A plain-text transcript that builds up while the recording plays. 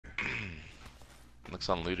Looks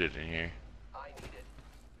unlooted in here. I need it.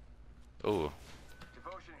 Ooh,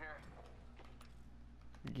 Devotion here.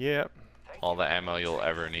 Yep. all the ammo you'll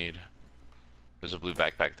ever need. There's a blue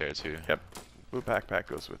backpack there too. Yep. Blue backpack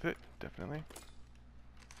goes with it, definitely.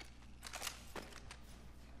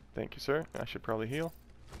 Thank you, sir. I should probably heal.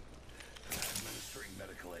 Administering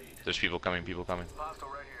medical aid. There's people coming, people coming. Hostile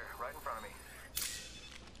right here, right in front of me.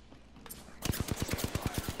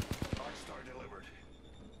 Star delivered.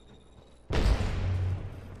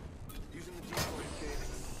 Using the decoy kit.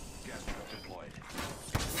 Gas trap deployed.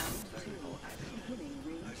 Hitting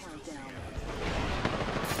ring countdown.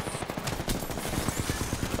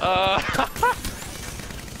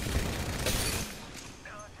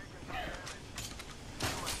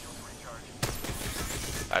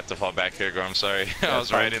 I have to fall back here, Gro. I'm sorry. I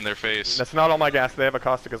was right in their face. That's not all my gas. They have a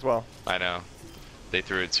caustic as well. I know. They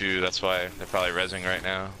threw it too. That's why they're probably rezzing right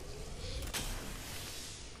now.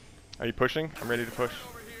 Are you pushing? I'm ready to push.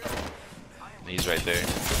 He's right there.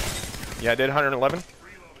 Yeah, I did 111.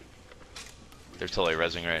 They're totally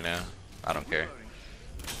rezzing right now. I don't care.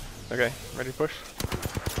 Okay, ready to push.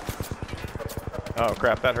 Oh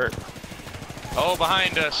crap, that hurt. Oh,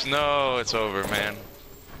 behind us. No, it's over, man.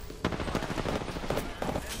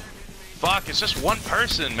 Fuck, it's just one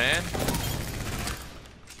person, man.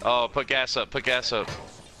 Oh, put gas up, put gas up.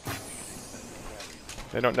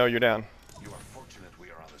 They don't know you're down. You are fortunate we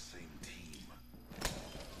are on the same team.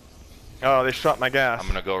 Oh, they shot my gas. I'm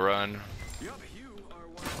gonna go run. Yup, you are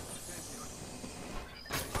one of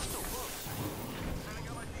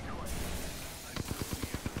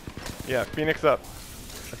the Yeah, Phoenix up.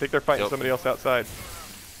 I think they're fighting Yep. somebody else outside.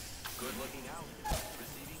 good looking out.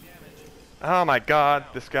 Receiving damage. Oh my god,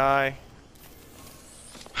 this guy.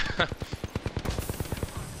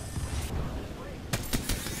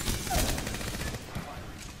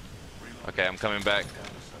 Okay, I'm coming back.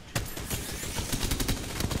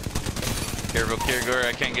 Careful, Kirgor,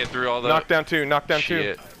 I can't get through all the... Knock down two, knock down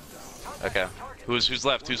Shit. Okay. Who's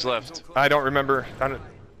left? Who's left? two. I don't remember.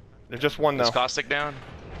 There's just one though. Is Caustic down?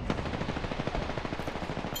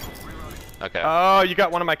 Okay. Oh, you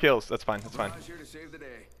got one of my kills. That's fine. That's fine. Here to save the day.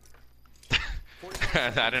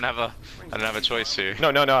 I didn't have a choice here. No.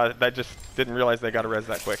 I just didn't realize they got a res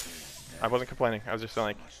that quick. I wasn't complaining. I was just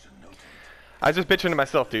like, I was just bitching to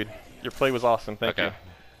myself, dude. Your play was awesome. Thank you.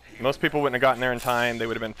 Most people wouldn't have gotten there in time. They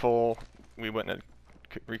would have been full. We wouldn't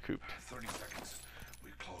have recouped. 30 seconds. We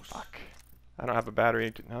close. Fuck. I don't have a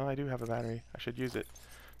battery. No, I do have a battery. I should use it.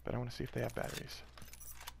 But I want to see if they have batteries.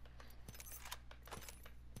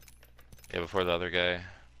 Yeah, before the other guy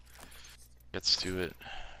gets to it.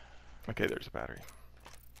 Okay, there's a battery.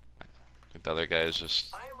 I think the other guy is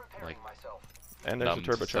just I am repairing like myself. And there's a numbed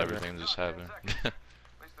to turbocharger. everything just happened. At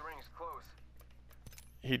least the ring is close.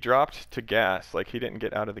 He dropped to gas. Like he didn't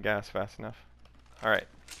get out of the gas fast enough. Alright.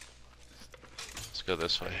 Let's go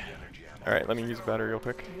this way. Alright, let me use a battery real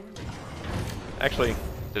quick. Actually,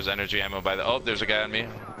 There's energy ammo by the... Oh, there's a guy on me.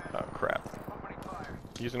 oh crap.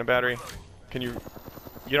 Using a battery. Can you...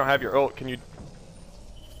 You don't have your ult. Can you...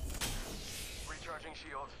 Recharging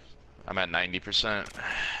shield. I'm at 90%.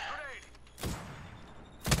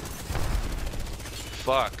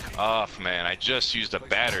 Fuck off, man. I just used a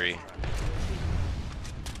battery.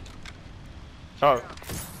 Oh. The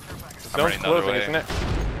I'm zone's running the other closing, way. isn't it?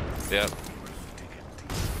 Yep.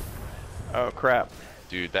 Oh crap.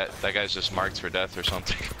 Dude, that guy's just marked for death or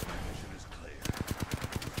something.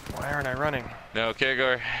 Why aren't I running? No,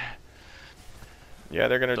 Kirgor. Yeah,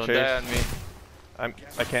 they're gonna Don't chase. die on me.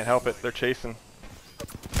 I can't help it. They're chasing.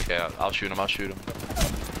 Okay, I'll shoot him. I'll shoot him.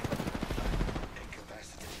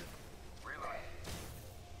 Reloading.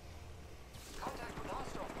 Contact with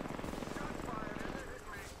hostile.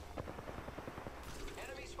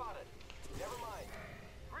 Enemy spotted. Never mind.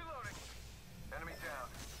 Reloading. Enemy down.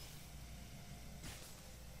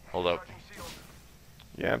 Hold up. Charging shield.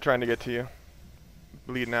 Yeah, I'm trying to get to you.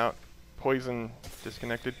 Bleeding out. Poison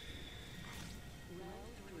disconnected.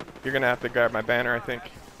 You're gonna have to grab my banner, I think.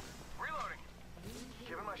 Reloading.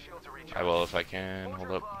 Giving my shield to recharge. I will if I can.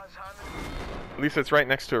 Hold up. At least it's right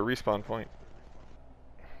next to a respawn point.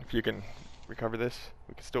 If you can recover this,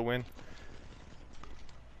 we can still win.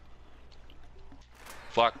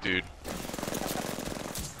 Fuck, dude.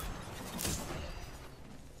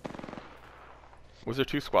 Was there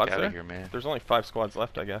 2 squads Get there? outta here, man. There's only 5 squads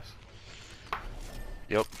left, I guess.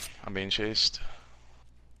 Yep. I'm being chased.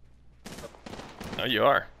 Oh, you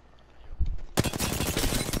are.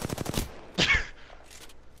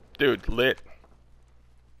 Dude, lit.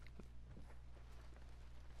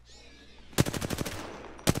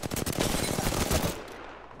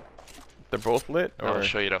 They're both lit? Or I'll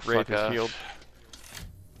show you to Wraith fuck is off. healed?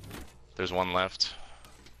 There's one left.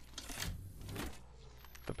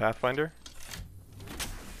 The Pathfinder.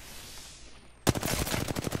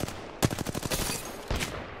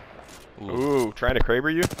 Ooh, trying to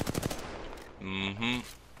Kraber you? Mm-hmm.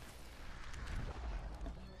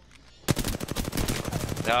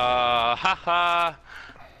 Haha.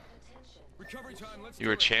 Recovery time. Let's You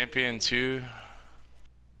were champion too.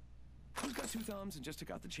 Who's got two thumbs and just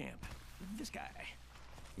took out the champ? This guy.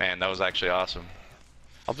 Man, that was actually awesome.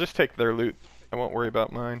 I'll just take their loot. I won't worry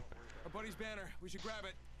about mine. Our buddy's banner. We should grab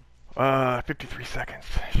it. 53 seconds.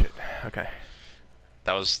 Shit. Okay.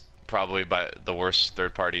 That was probably by the worst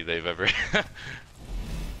third party they've ever.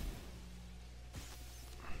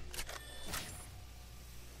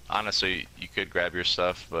 Honestly, you could grab your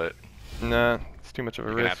stuff, but Nah, it's too much of a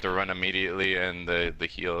you're gonna risk. have to run immediately, and the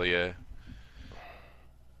heal, yeah.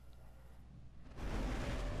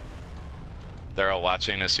 They're all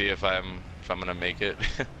watching to see if I'm gonna make it.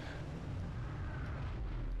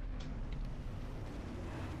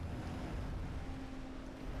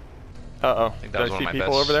 Uh-oh. I think Did that was I one see of my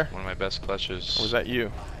people best, over there? one of my best clutches. Or was that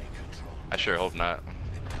you? I sure hope not,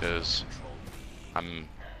 because I'm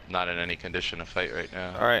not in any condition to fight right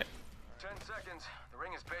now. Alright. 10 seconds. The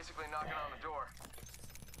ring is basically knocking on the door.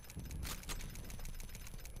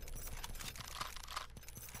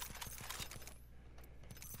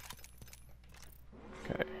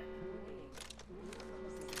 Okay.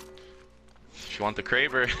 If you want the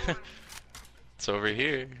Kraber, it's over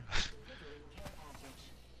here.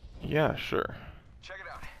 Yeah, sure. Check it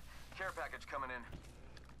out. Care package coming in.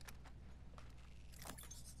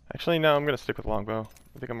 Actually, no, I'm gonna stick with longbow.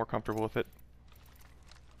 I think I'm more comfortable with it.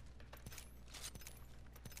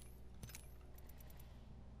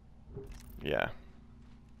 Yeah.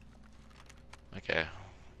 Okay.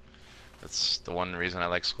 That's the one reason I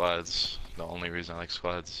like squads. The only reason I like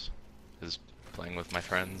squads is playing with my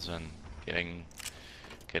friends and getting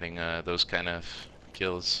those kind of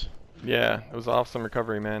kills. Yeah, it was awesome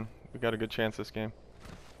recovery, man. We got a good chance this game.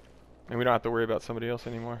 And we don't have to worry about somebody else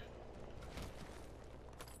anymore.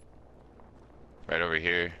 Right over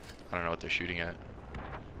here. I don't know what they're shooting at.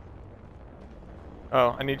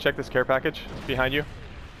 Oh, I need to check this care package. It's behind you.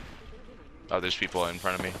 Oh, there's people in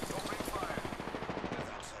front of me.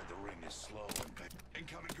 Outside the ring is slow and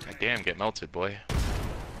incoming God grenade. damn, get melted, boy.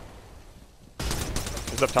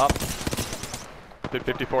 He's up top. Did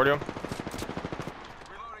 54 to him.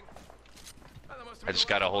 Reloading. I just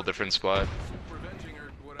got a whole different squad. Revenging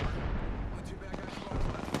or whatever. Only two bad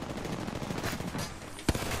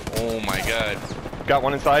guys. Oh my god. Got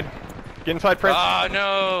one inside. Get inside, Prince. Ah,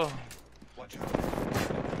 no! Watch out.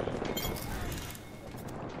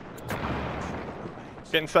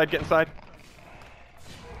 Get inside, get inside.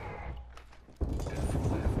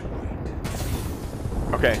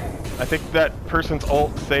 Okay, I think that person's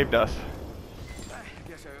ult saved us.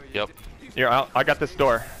 Yep. Here, I got this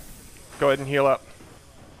door. Go ahead and heal up.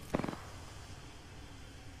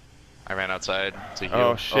 I ran outside to heal.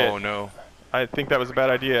 Oh, shit. Oh no. I think that was a bad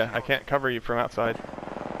idea. I can't cover you from outside.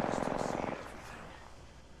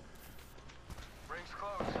 Rings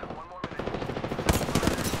close. 1 more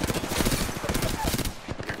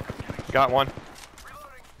minute. Got one.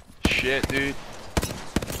 Reloading. Shit, dude.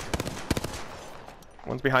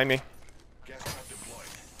 One's behind me. Gas trap deployed.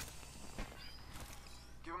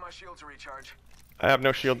 Give him my shield to recharge. I have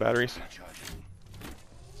no shield batteries. Charging.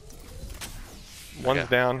 One's Okay.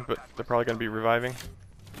 down, but they're probably going to be reviving.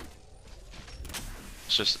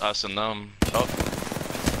 It's just us and them. Oh,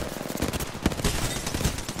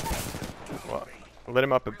 Well, lit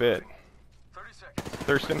him up a bit. 30 seconds.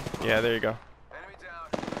 Thurston? Yeah, there you go. Enemy down.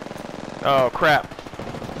 Oh, crap. They're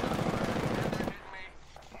hitting me.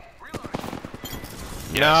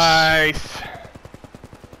 Reloading. Nice.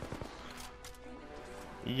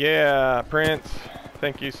 Yeah, Prince.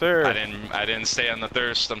 Thank you, sir. I didn't stay on the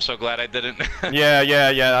thirst. I'm so glad I didn't. Yeah.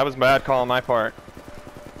 That was a bad call on my part.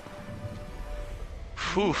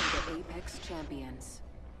 Whew. The Apex champions.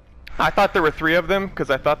 I thought there were 3 of them because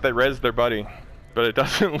I thought they rezzed their buddy, but it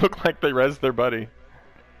doesn't look like they rezzed their buddy.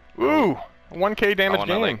 Ooh, 1K damage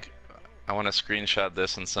game. I want to screenshot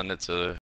this and send it to